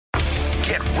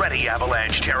Get ready,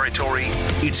 Avalanche territory.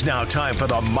 It's now time for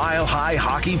the Mile High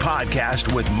Hockey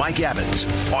Podcast with Mike Evans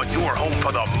on your home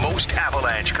for the most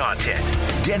Avalanche content.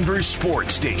 Denver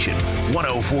Sports Station,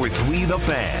 104.3 The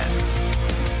Fan.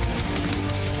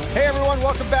 Hey everyone,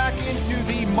 welcome back into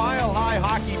the Mile High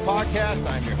Hockey Podcast.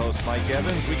 I'm your host, Mike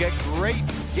Evans. We get great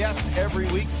guests every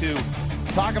week to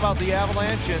talk about the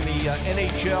Avalanche and the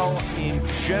NHL in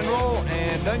general,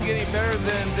 and doesn't get any better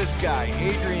than this guy,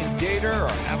 Adrian Dater, our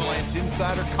Avalanche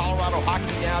insider.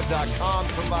 ColoradoHockeyNow.com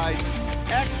provides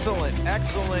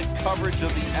excellent coverage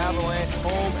of the Avalanche,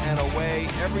 home and away.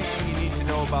 Everything you need to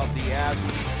know about the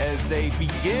Avs as they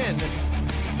begin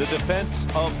the defense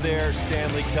of their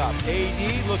Stanley Cup.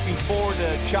 AD, looking forward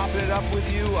to chopping it up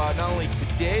with you, not only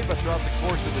today, but throughout the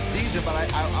course of the season. But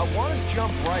I want to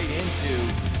jump right into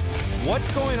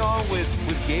what's going on with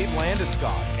Gabe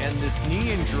Landeskog and this knee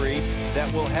injury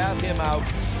that will have him out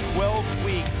 12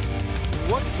 weeks.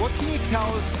 What can you tell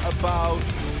us about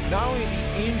not only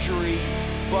the injury,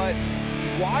 but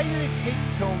why did it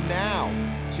take till now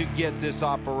to get this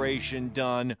operation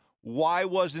done? Why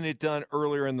wasn't it done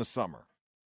earlier in the summer?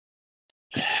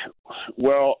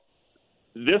 Well,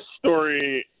 this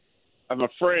story, I'm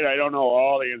afraid I don't know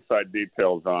all the inside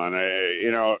details on.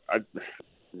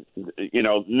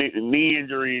 Knee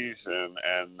injuries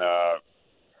and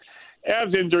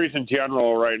abs injuries in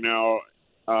general right now.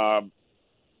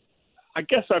 I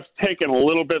guess I've taken a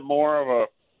little bit more of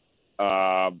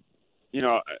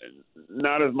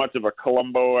not as much of a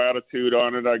Columbo attitude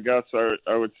on it. I guess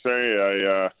I would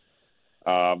say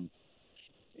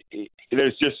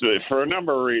there's just for a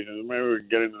number of reasons. Maybe we can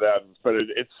get into that, but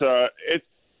it's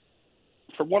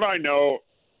from what I know,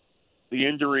 the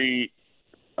injury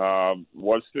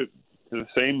was to the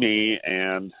same knee,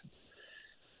 and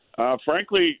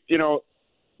frankly,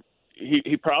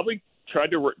 he probably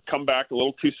tried to come back a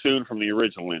little too soon from the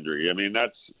original injury. I mean,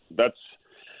 that's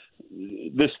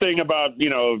this thing about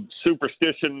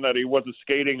superstition that he wasn't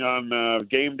skating on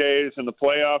game days in the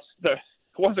playoffs. That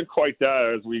wasn't quite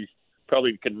that, as we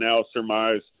probably can now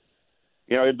surmise.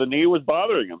 The knee was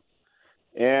bothering him,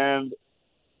 and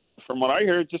from what I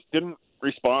hear, it just didn't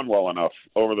respond well enough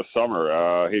over the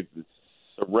summer. The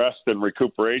rest and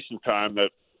recuperation time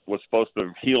that was supposed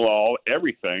to heal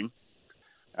everything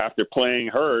after playing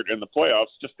hurt in the playoffs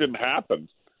just didn't happen.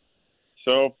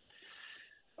 So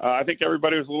I think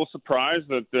everybody was a little surprised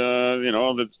that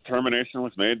the determination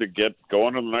was made to get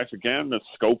going on the knife again, to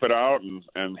scope it out,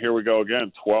 and here we go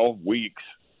again, 12 weeks.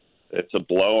 It's a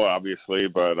blow, obviously,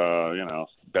 but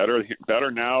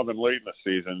better now than late in the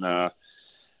season. I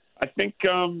think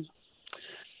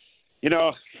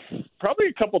probably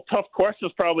a couple tough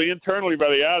questions, probably internally by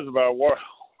the Avs about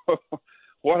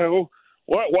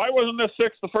why wasn't this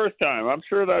fixed the first time? I'm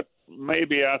sure that may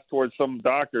be asked towards some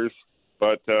doctors,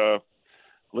 but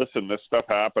listen, this stuff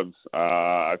happens.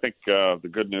 I think the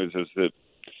good news is that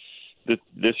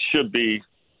this should be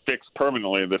fixed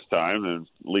permanently this time, and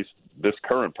at least this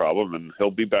current problem, and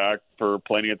he'll be back for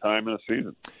plenty of time in the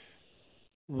season.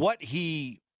 What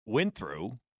he went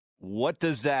through, what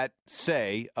does that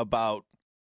say about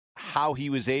how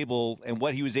he was able and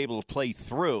what he was able to play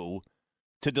through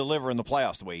to deliver in the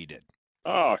playoffs the way he did?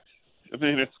 Oh, I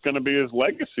mean, it's going to be his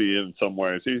legacy in some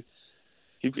ways. He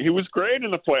was great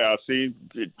in the playoffs. He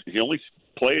only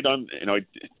played on,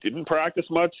 didn't practice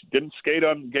much, didn't skate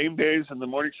on game days in the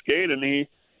morning skate, and he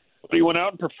went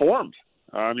out and performed.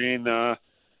 I mean,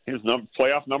 his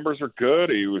playoff numbers are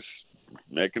good. He was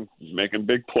making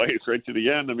big plays right to the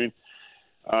end. I mean,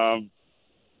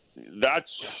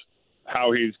 that's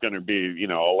how he's going to be,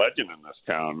 a legend in this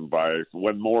town by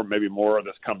maybe more of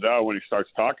this comes out, when he starts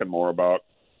talking more about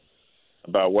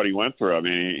what he went through. I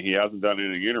mean, he hasn't done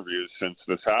any interviews since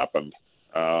this happened,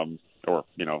 or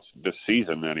this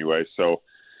season anyway. So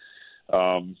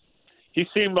he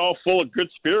seemed all full of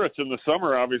good spirits in the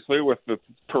summer, obviously, with the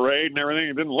parade and everything.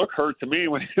 It didn't look hurt to me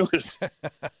when he was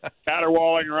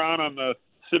caterwauling around on the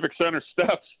Civic Center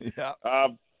steps. Yeah.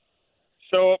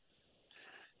 So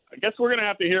I guess we're going to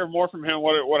have to hear more from him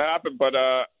what happened. But,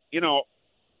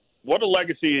 what a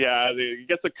legacy he has. He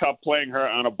gets a cup playing her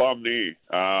on a bum knee.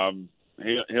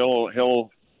 He'll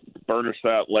burnish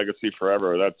that legacy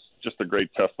forever. That's just a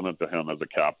great testament to him as a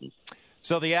captain.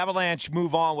 So the Avalanche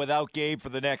move on without Gabe for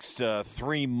the next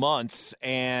 3 months.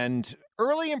 And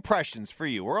early impressions for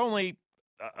you. We're only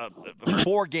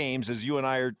 4 games, as you and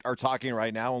I are talking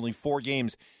right now, only 4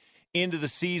 games into the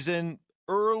season.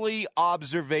 Early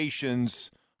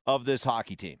observations of this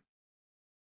hockey team.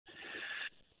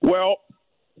 Well,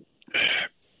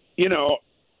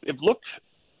 it looked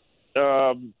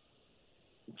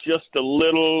just a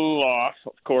little off.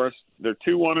 Of course, they're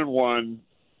 2-1-1.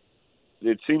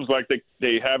 it seems like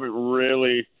they haven't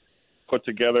really put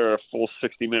together a full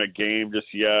 60-minute game just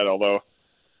yet, although,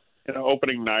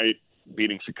 opening night,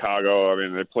 beating Chicago, I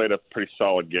mean, they played a pretty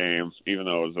solid game, even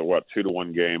though it was a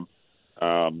 2-1 game.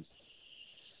 No,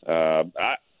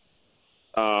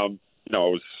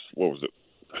 it was, what was it?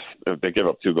 They gave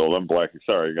up 2 goals. I'm blanking.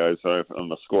 Sorry, guys, on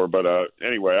the score. But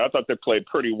anyway, I thought they played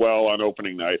pretty well on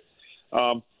opening night.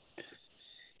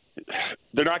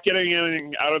 They're not getting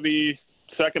anything out of the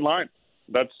second line.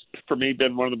 That's, for me,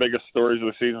 been one of the biggest stories of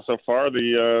the season so far.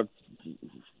 The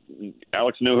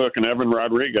Alex Newhook and Evan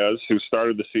Rodriguez, who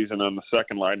started the season on the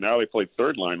second line, now they played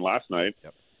third line last night,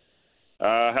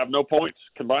 have no points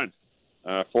combined.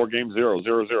 4 games,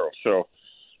 0-0. So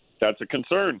that's a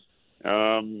concern.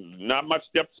 Not much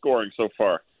depth scoring so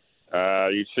far.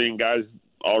 You've seen guys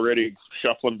already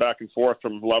shuffling back and forth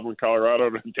from Loveland, Colorado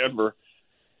to Denver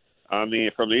from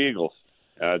the Eagles.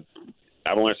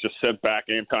 Avalanche just sent back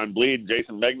Anton Bleed,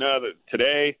 Jason Megna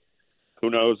today. Who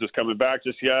knows is coming back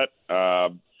just yet.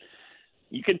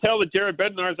 You can tell that Jared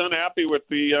Bednar is unhappy with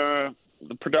the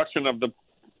production of the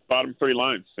bottom 3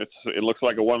 lines. It looks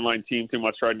like a one-line team too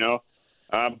much right now.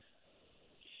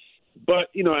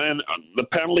 But, and the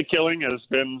penalty killing has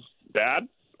been bad.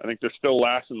 I think they're still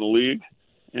last in the league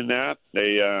in that.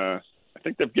 I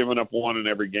think they've given up 1 in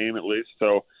every game at least.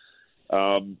 So,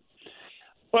 but,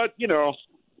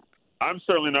 I'm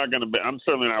certainly not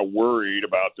worried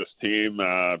about this team.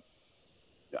 I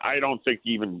don't think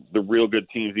even the real good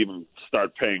teams even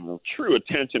start paying true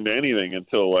attention to anything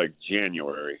until like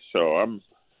January. So I'm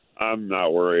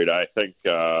not worried. I think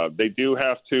they do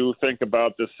have to think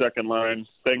about this second line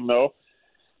thing, though.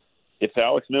 If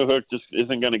Alex Newhook just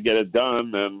isn't going to get it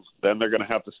done, then they're going to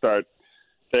have to start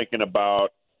thinking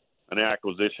about an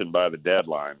acquisition by the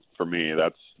deadline. For me,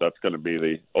 that's going to be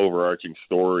the overarching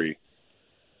story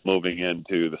moving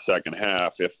into the second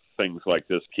half if things like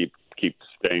this keep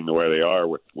staying the way they are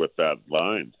with that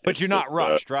line. But you're not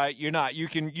rushed, right? You're not. You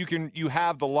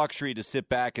have the luxury to sit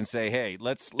back and say, "Hey,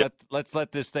 let's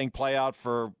let this thing play out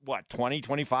for 20,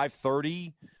 25,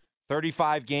 30,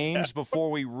 35 games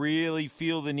before we really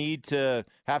feel the need to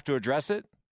have to address it."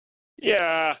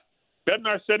 Yeah,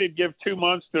 Bednar said he'd give 2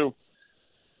 months to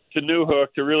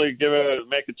Newhook to really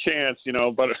make a chance,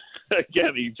 But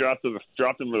again, he dropped him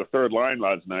to the third line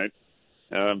last night.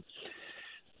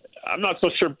 I'm not so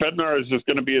sure Bednar is just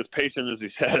going to be as patient as he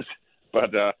says.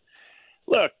 But,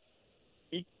 look,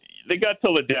 they got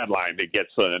till the deadline to get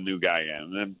a new guy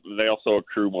in. And they also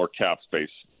accrue more cap space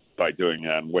by doing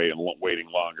that and waiting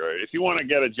longer. If you want to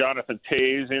get a Jonathan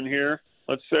Toews in here,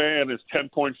 let's say, and his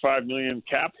 $10.5 million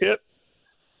cap hit,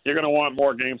 you're going to want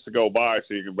more games to go by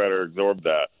so you can better absorb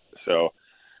that. So,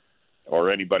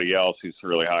 or anybody else who's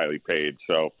really highly paid.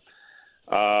 So,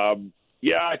 I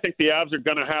think the Avs are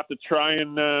going to have to try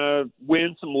and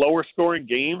win some lower-scoring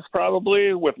games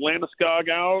probably with Landeskog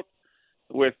out,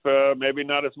 with maybe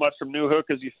not as much from Newhook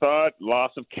as you thought,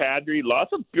 loss of Kadri,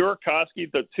 loss of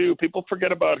Burakovsky, too. People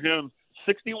forget about him.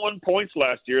 61 points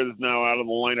last year is now out of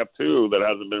the lineup, too, that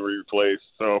hasn't been replaced.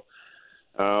 So,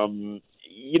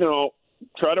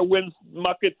 try to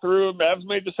muck it through. Avs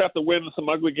may just have to win some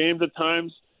ugly games at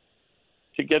times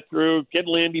to get through, get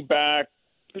Landy back,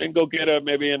 and go get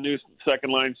maybe a new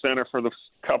second-line center for the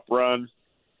cup run.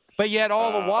 But yet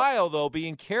all the while, though,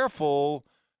 being careful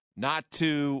not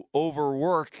to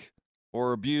overwork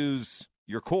or abuse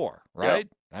your core, right?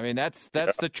 Yep. I mean, that's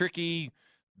the tricky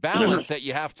balance that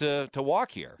you have to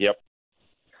walk here. Yep.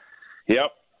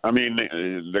 I mean,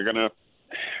 they're going to,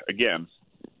 again,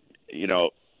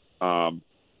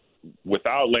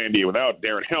 without Landy, without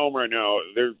Darren Helm right now,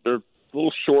 they're a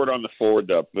little short on the forward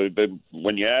depth.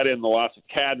 When you add in the loss of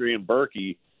Kadri and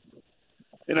Berkey,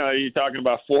 you're talking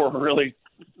about 4 really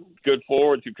good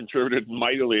forwards who contributed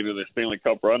mightily to the Stanley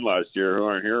Cup run last year who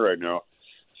aren't here right now.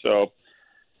 So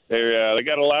they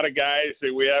got a lot of guys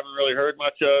that we haven't really heard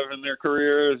much of in their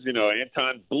careers.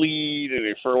 Anton Bleed,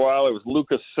 and for a while it was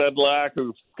Lucas Sedlak,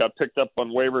 who got picked up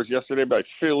on waivers yesterday by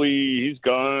Philly. He's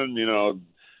gone.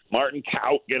 Martin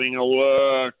Kaut getting a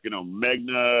look.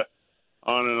 Megna.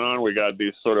 On and on. We got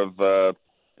these sort of,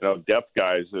 depth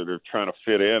guys that are trying to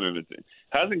fit in, and it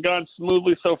hasn't gone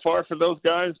smoothly so far for those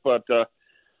guys. But,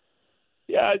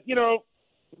 McKinnon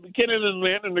and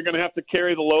Manton are going to have to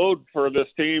carry the load for this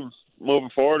team moving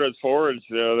forward as forwards.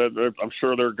 I'm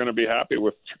sure they're going to be happy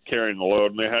with carrying the load,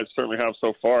 and they certainly have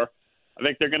so far. I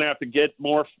think they're going to have to get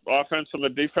more offense from the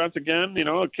defense again.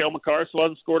 Cale Makar still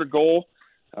hasn't scored a goal.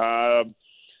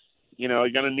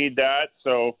 You're going to need that.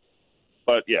 So.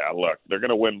 But look, they're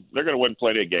going to win. They're going to win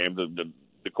plenty of games.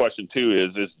 The question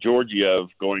too is Georgiev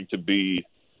going to be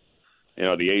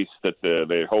the ace that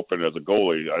they're hoping as a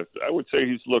goalie. I would say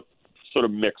he's looked sort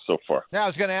of mixed so far. Now, I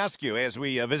was going to ask you, as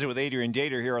we visit with Adrian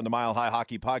Dater here on the Mile High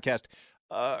Hockey Podcast,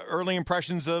 early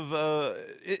impressions of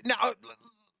now,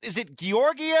 is it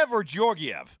Georgiev or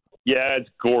Georgiev? Yeah, it's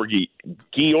Georgiev.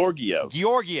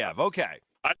 Georgiev, okay.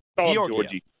 I call him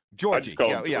Georgie. Georgie,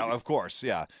 yeah, of course,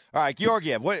 yeah. All right,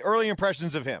 Georgiev, what early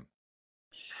impressions of him?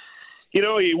 He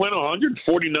went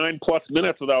 149-plus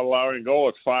minutes without allowing a goal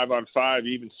at 5-on-5,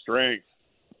 even strength.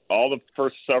 All the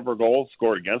first several goals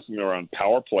scored against him were on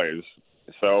power plays.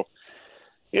 So,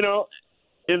 in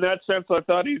that sense, I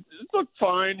thought he looked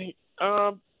fine.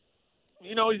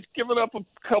 He's given up a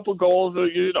couple goals that,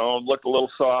 looked a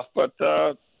little soft. But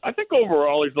I think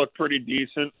overall he's looked pretty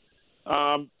decent.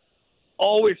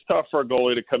 Always tough for a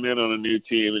goalie to come in on a new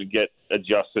team and get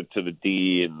adjusted to the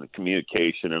D and the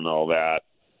communication and all that.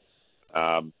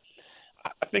 I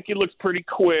think he looks pretty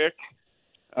quick.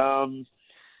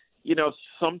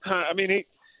 Sometimes,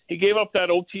 he gave up that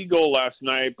OT goal last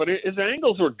night, but his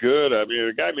angles were good. I mean,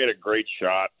 the guy made a great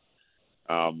shot.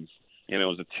 It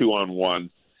was a 2-on-1,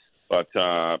 but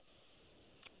I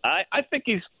think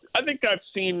I've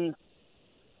seen,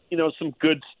 some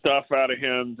good stuff out of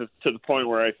him to the point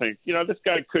where I think, this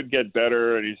guy could get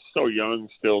better, and he's so young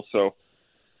still. So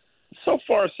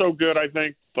far, so good, I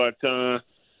think. But, the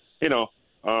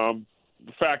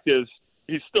fact is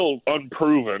he's still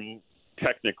unproven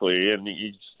technically, and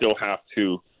you still have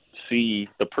to see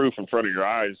the proof in front of your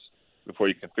eyes before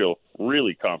you can feel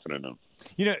really confident in him.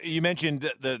 You mentioned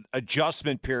the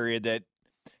adjustment period that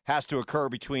has to occur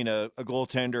between a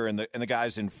goaltender and the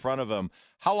guys in front of him.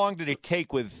 How long did it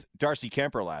take with Darcy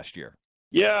Kemper last year?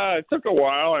 Yeah, it took a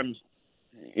while, and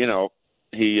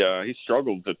he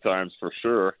struggled at times for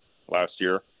sure last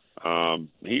year.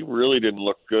 He really didn't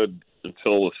look good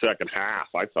until the second half,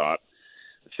 I thought.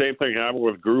 Same thing happened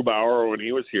with Grubauer when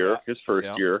he was here, his first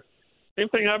year. Same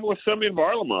thing happened with Semyon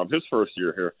Varlamov, his first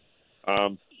year here.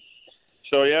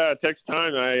 It takes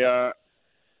time. I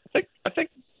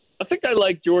think I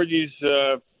like Georgie's,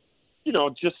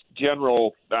 just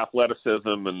general athleticism,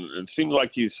 and it seems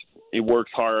like he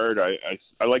works hard.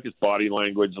 I like his body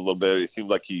language a little bit. It seems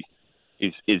like he's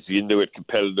into it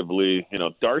competitively.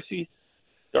 Darcy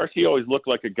always looked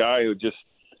like a guy who just,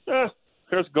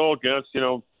 here's a goal against,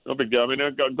 no big deal. I mean,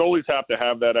 goalies have to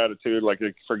have that attitude, like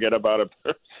they forget about it.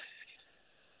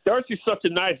 Darcy's such a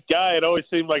nice guy. It always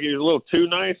seemed like he was a little too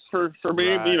nice for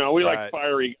me. Right, we like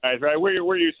fiery guys, right?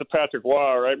 We're used to Patrick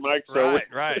Waugh, right, Mike? So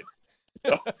right.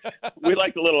 We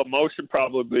like a little emotion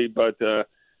probably, but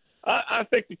I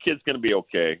think the kid's going to be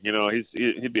okay.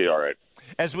 He'd be all right.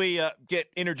 As we get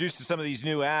introduced to some of these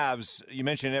new Avs, you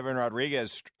mentioned Evan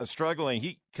Rodriguez struggling.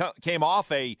 He came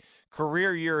off a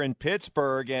career year in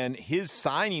Pittsburgh, and his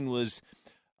signing was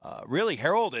really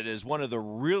heralded as one of the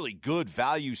really good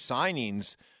value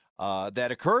signings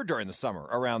that occurred during the summer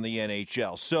around the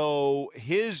NHL. So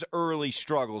his early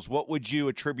struggles, what would you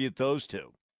attribute those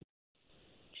to?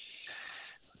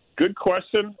 Good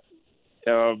question.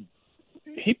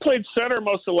 He played center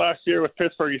most of last year with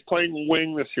Pittsburgh. He's playing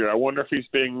wing this year. I wonder if he's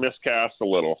being miscast a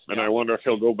little, and I wonder if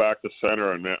he'll go back to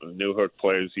center and Newhook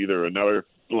plays either another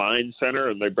line center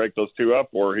and they break those two up,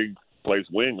 or he plays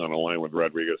wing on a line with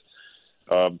Rodriguez.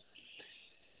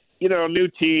 New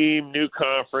team, new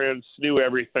conference, new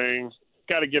everything.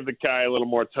 Got to give the guy a little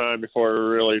more time before we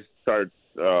really start,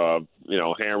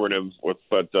 hammering him with.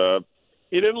 But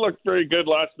he didn't look very good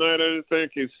last night. I didn't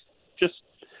think he's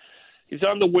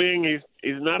on the wing.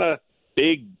 He's not a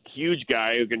big, huge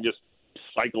guy who can just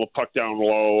cycle a puck down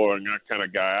low and that kind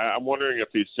of guy. I'm wondering if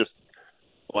he's just,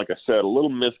 like I said, a little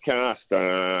miscast.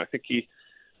 I think he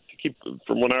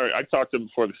from when I talked to him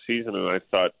before the season, and I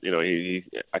thought,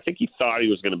 I think he thought he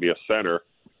was going to be a center.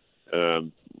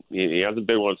 He hasn't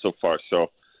been one so far. So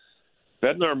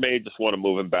Bednar may just want to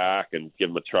move him back and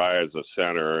give him a try as a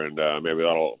center, and maybe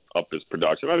that'll up his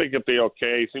production. I think he'll be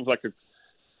okay. He seems like a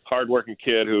hardworking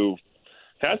kid who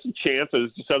has some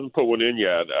chances, just hasn't put one in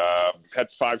yet. Had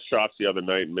 5 shots the other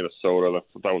night in Minnesota.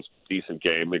 That was a decent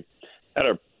game. They had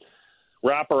a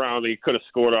wraparound that he could have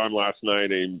scored on last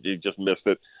night, and he just missed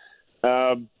it.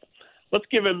 Let's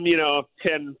give him,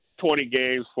 10, 20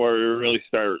 games before we really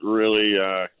start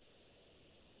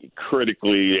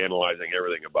critically analyzing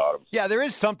everything about him. Yeah, there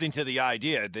is something to the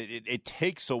idea that it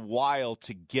takes a while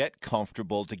to get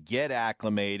comfortable, to get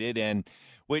acclimated, and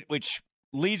which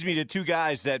leads me to two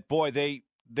guys that, boy,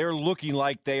 they're looking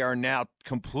like they are now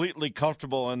completely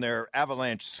comfortable in their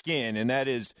Avalanche skin, and that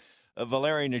is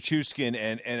Valeri Nichushkin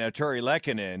and Artturi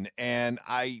Lehkonen. And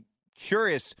I'm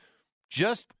curious,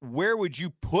 just where would you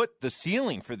put the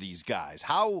ceiling for these guys?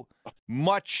 How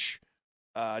much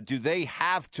do they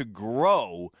have to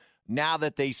grow now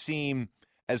that they seem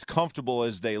as comfortable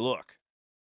as they look?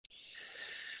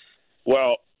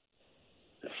 Well,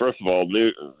 first of all,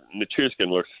 Nichushkin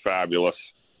looks fabulous.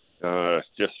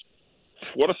 Just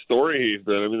what a story he's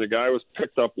been. I mean, the guy was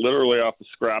picked up literally off the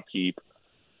scrap heap,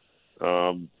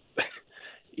 from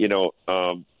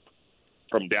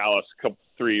Dallas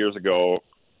 3 years ago.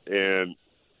 And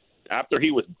after he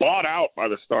was bought out by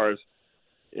the Stars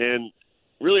and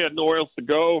really had nowhere else to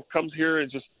go, comes here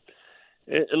and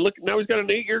look, now he's got an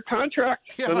 8-year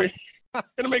contract. Yeah. I mean, he's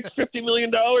going to make $50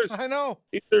 million. I know.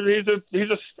 He's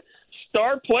a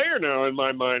star player now in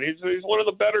my mind. He's one of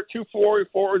the better 2-4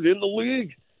 forwards in the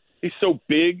league. He's so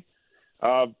big.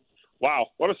 Wow,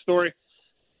 what a story.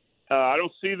 I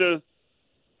don't see the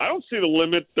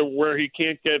limit to where he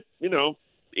can't get 80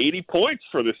 points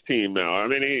for this team now. I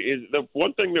mean, the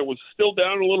one thing that was still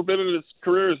down a little bit in his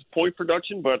career is point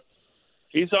production, but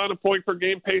he's on a point per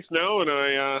game pace now, and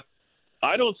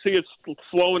I don't see it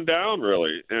slowing down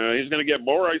really. He's going to get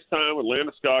more ice time with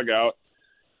Landeskog out.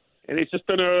 And he's just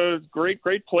been a great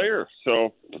player.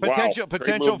 So potential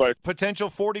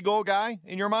 40-goal guy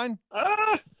in your mind?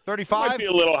 35? Might be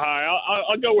a little high.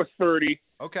 I'll go with 30.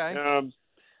 Okay.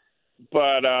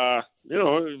 But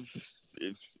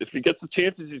if he gets the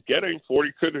chances he's getting,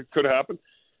 40 could happen.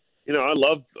 I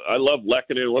love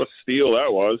Lehkonen. What a steal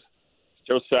that was.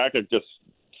 Joe Sakic just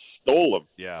stole him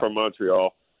from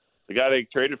Montreal. The guy they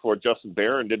traded for, Justin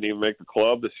Barron, didn't even make the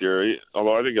club this year.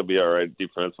 Although I think he'll be all right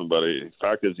defenseman, but the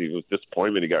fact is he was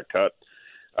disappointed he got cut.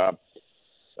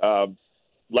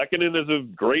 Lehkonen is a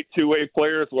great two-way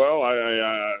player as well.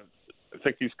 I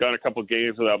think he's got a couple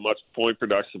games without much point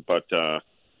production, but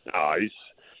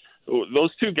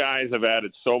those two guys have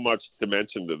added so much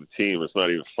dimension to the team. It's not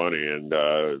even funny, and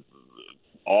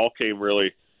all came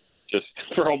really just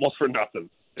almost for nothing.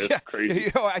 It's crazy.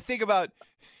 I think about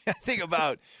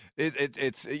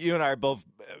it's you and I are both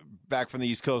back from the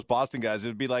East Coast, Boston guys. It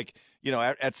would be like,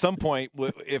 at some point,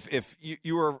 if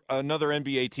you were another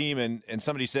NBA team and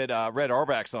somebody said Red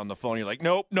Auerbach's on the phone, you're like,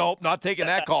 nope, not taking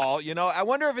that call. I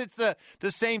wonder if it's the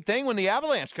same thing when the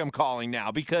Avalanche come calling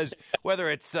now, because whether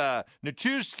it's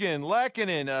Nichushkin,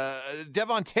 Lehkonen,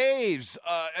 Devon Taves,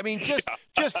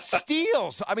 just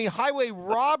steals. I mean, highway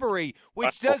robbery,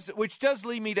 which does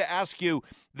lead me to ask you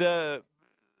the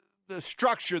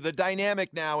structure, the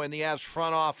dynamic now in the Avs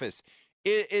front office.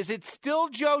 Is it still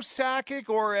Joe Sakic,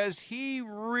 or has he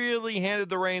really handed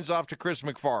the reins off to Chris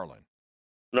MacFarland?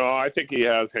 No, I think he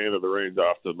has handed the reins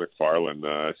off to MacFarland.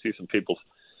 I see some people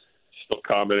still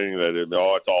commenting that it's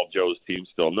all Joe's team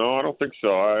still. No, I don't think so.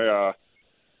 I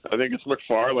think it's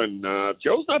MacFarland.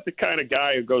 Joe's not the kind of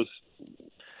guy who goes.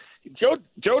 Joe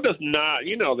does not.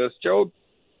 This. Joe,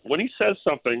 when he says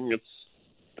something,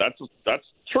 that's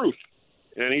truth.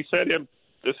 And he said,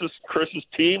 this is Chris's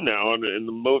team now, and in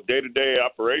the day-to-day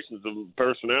operations of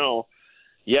personnel,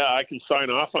 I can sign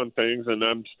off on things, and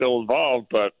I'm still involved.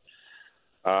 But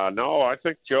no, I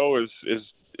think Joe is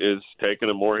taking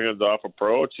a more hands-off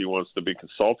approach. He wants to be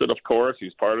consulted, of course.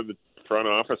 He's part of the front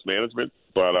office management.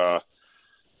 But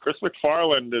Chris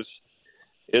MacFarland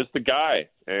is the guy.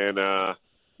 And,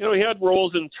 he had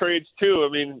roles in trades, too.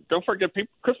 I mean, don't forget,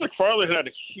 Chris MacFarland had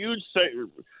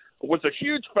was a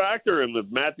huge factor in the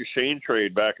Matt Duchene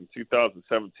trade back in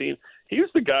 2017. He was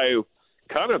the guy who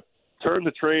kind of turned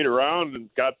the trade around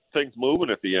and got things moving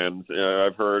at the end.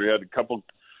 I've heard he had a couple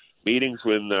meetings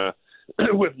with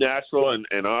Nashville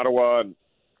and Ottawa,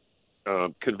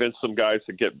 and convinced some guys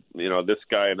to get this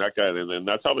guy and that guy, and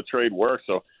that's how the trade works.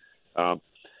 So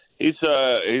he's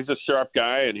a sharp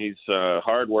guy, and he's a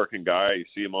hard-working guy. You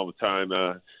see him all the time.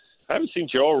 I haven't seen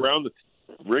Joe around the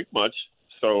rink much.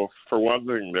 So for one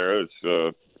thing, there is,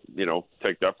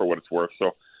 take that for what it's worth.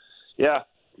 So,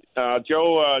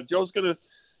 Joe's gonna,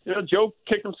 Joe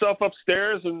kick himself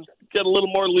upstairs and get a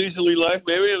little more leisurely life,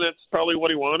 maybe, and that's probably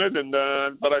what he wanted. And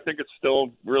but I think it's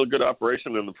still real good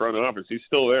operation in the front office. He's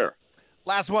still there.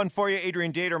 Last one for you,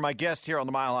 Adrian Dater, my guest here on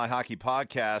the Mile High Hockey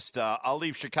Podcast. I'll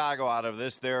leave Chicago out of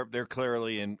this. They're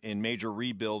clearly in major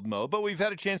rebuild mode, but we've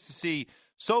had a chance to see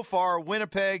so far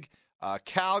Winnipeg,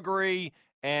 Calgary,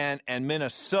 and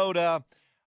Minnesota.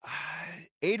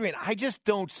 Adrian, I just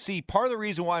don't see part of the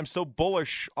reason why I'm so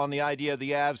bullish on the idea of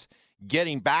the Avs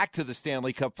getting back to the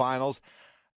Stanley Cup Finals.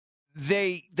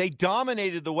 They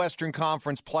dominated the Western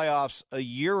Conference playoffs a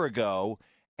year ago,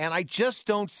 and I just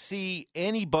don't see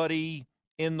anybody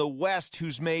in the West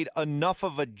who's made enough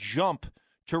of a jump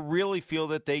to really feel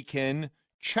that they can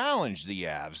challenge the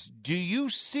Avs. Do you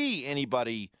see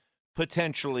anybody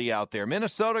potentially out there?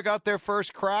 Minnesota got their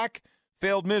first crack.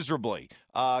 failed miserably.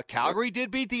 Calgary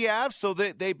did beat the Avs, so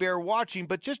they bear watching.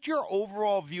 But just your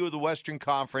overall view of the Western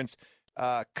Conference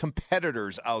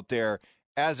competitors out there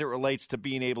as it relates to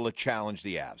being able to challenge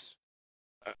the Avs.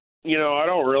 I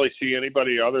don't really see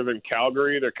anybody other than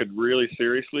Calgary that could really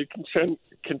seriously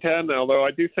contend. Although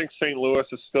I do think St. Louis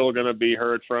is still going to be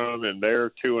heard from, and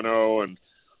they're 2-0, and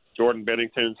Jordan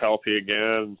Binnington's healthy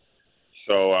again.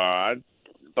 So, I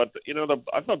thought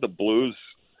the Blues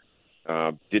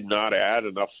did not add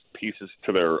enough pieces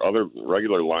to their other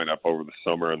regular lineup over the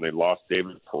summer, and they lost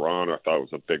David Perron. I thought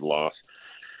it was a big loss.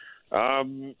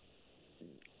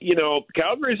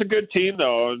 Calgary's a good team,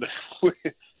 though.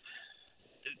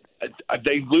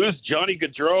 They lose Johnny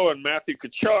Gaudreau and Matthew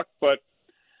Tkachuk, but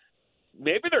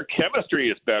maybe their chemistry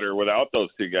is better without those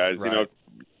two guys. Right.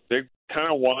 They've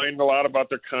kind of whined a lot about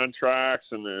their contracts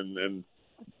and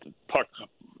puck,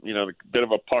 a bit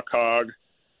of a puck hog,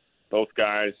 both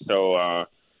guys. So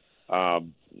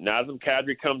Nazem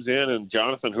Kadri comes in, and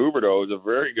Jonathan Huberdeau is a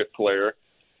very good player.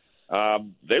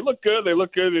 They look good. They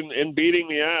look good in beating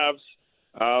the Avs.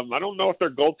 I don't know if their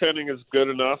goaltending is good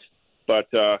enough, but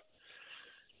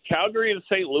Calgary and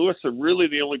St. Louis are really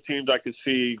the only teams I could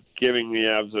see giving the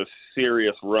Avs a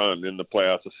serious run in the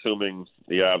playoffs, assuming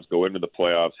the Avs go into the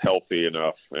playoffs healthy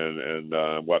enough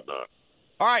and whatnot.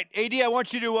 All right, AD, I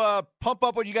want you to pump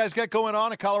up what you guys got going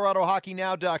on at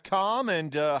ColoradoHockeyNow.com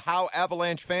and how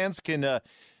Avalanche fans can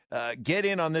get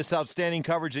in on this outstanding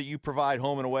coverage that you provide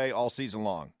home and away all season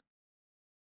long.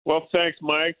 Well, thanks,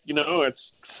 Mike. It's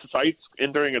site's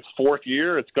entering its fourth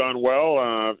year. It's gone well.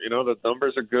 The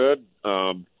numbers are good.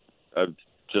 I'm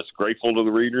just grateful to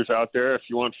the readers out there. If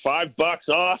you want $5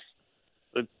 off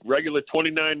the regular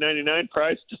 $29.99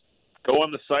 price, just go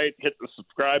on the site, hit the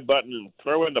subscribe button, and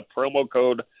throw in the promo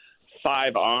code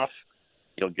 5OFF.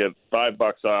 You'll get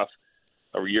 $5 off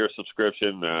a year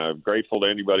subscription. Grateful to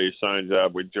anybody who signs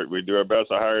up. We do our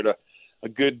best. I hired a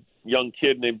good young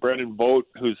kid named Brendan Vogt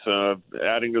who's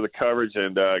adding to the coverage,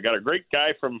 and got a great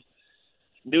guy from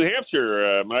New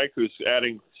Hampshire, Mike, who's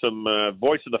adding some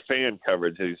voice of the fan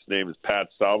coverage. His name is Pat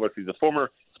Salvis. He's a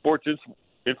former sports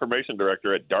information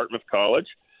director at Dartmouth College,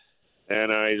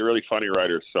 and he's a really funny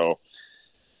writer. So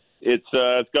it's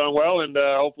gone well, and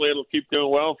hopefully it'll keep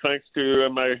doing well. Thanks to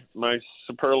my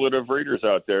superlative readers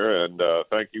out there, and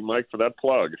thank you, Mike, for that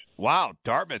plug. Wow,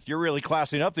 Dartmouth, you're really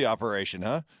classing up the operation,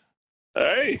 huh?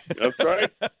 Hey, that's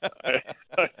right.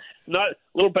 Not a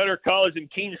little better college than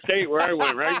Keene State where I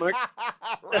went, right, Mike?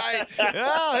 Right.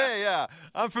 Well, hey, yeah,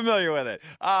 I'm familiar with it.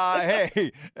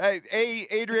 Hey,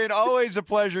 Adrian, always a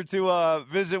pleasure to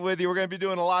visit with you. We're going to be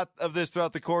doing a lot of this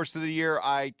throughout the course of the year.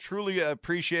 I truly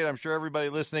appreciate it. I'm sure everybody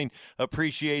listening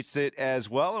appreciates it as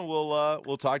well, and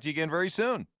we'll talk to you again very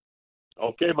soon.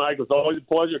 Okay, Mike, it's always a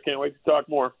pleasure. Can't wait to talk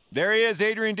more. There he is,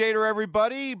 Adrian Dater,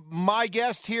 everybody. My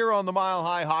guest here on the Mile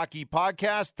High Hockey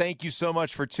Podcast. Thank you so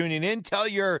much for tuning in. Tell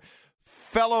your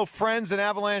fellow friends and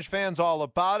Avalanche fans all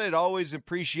about it. Always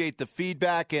appreciate the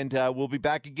feedback, and we'll be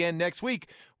back again next week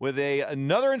with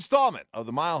another installment of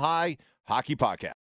the Mile High Hockey Podcast.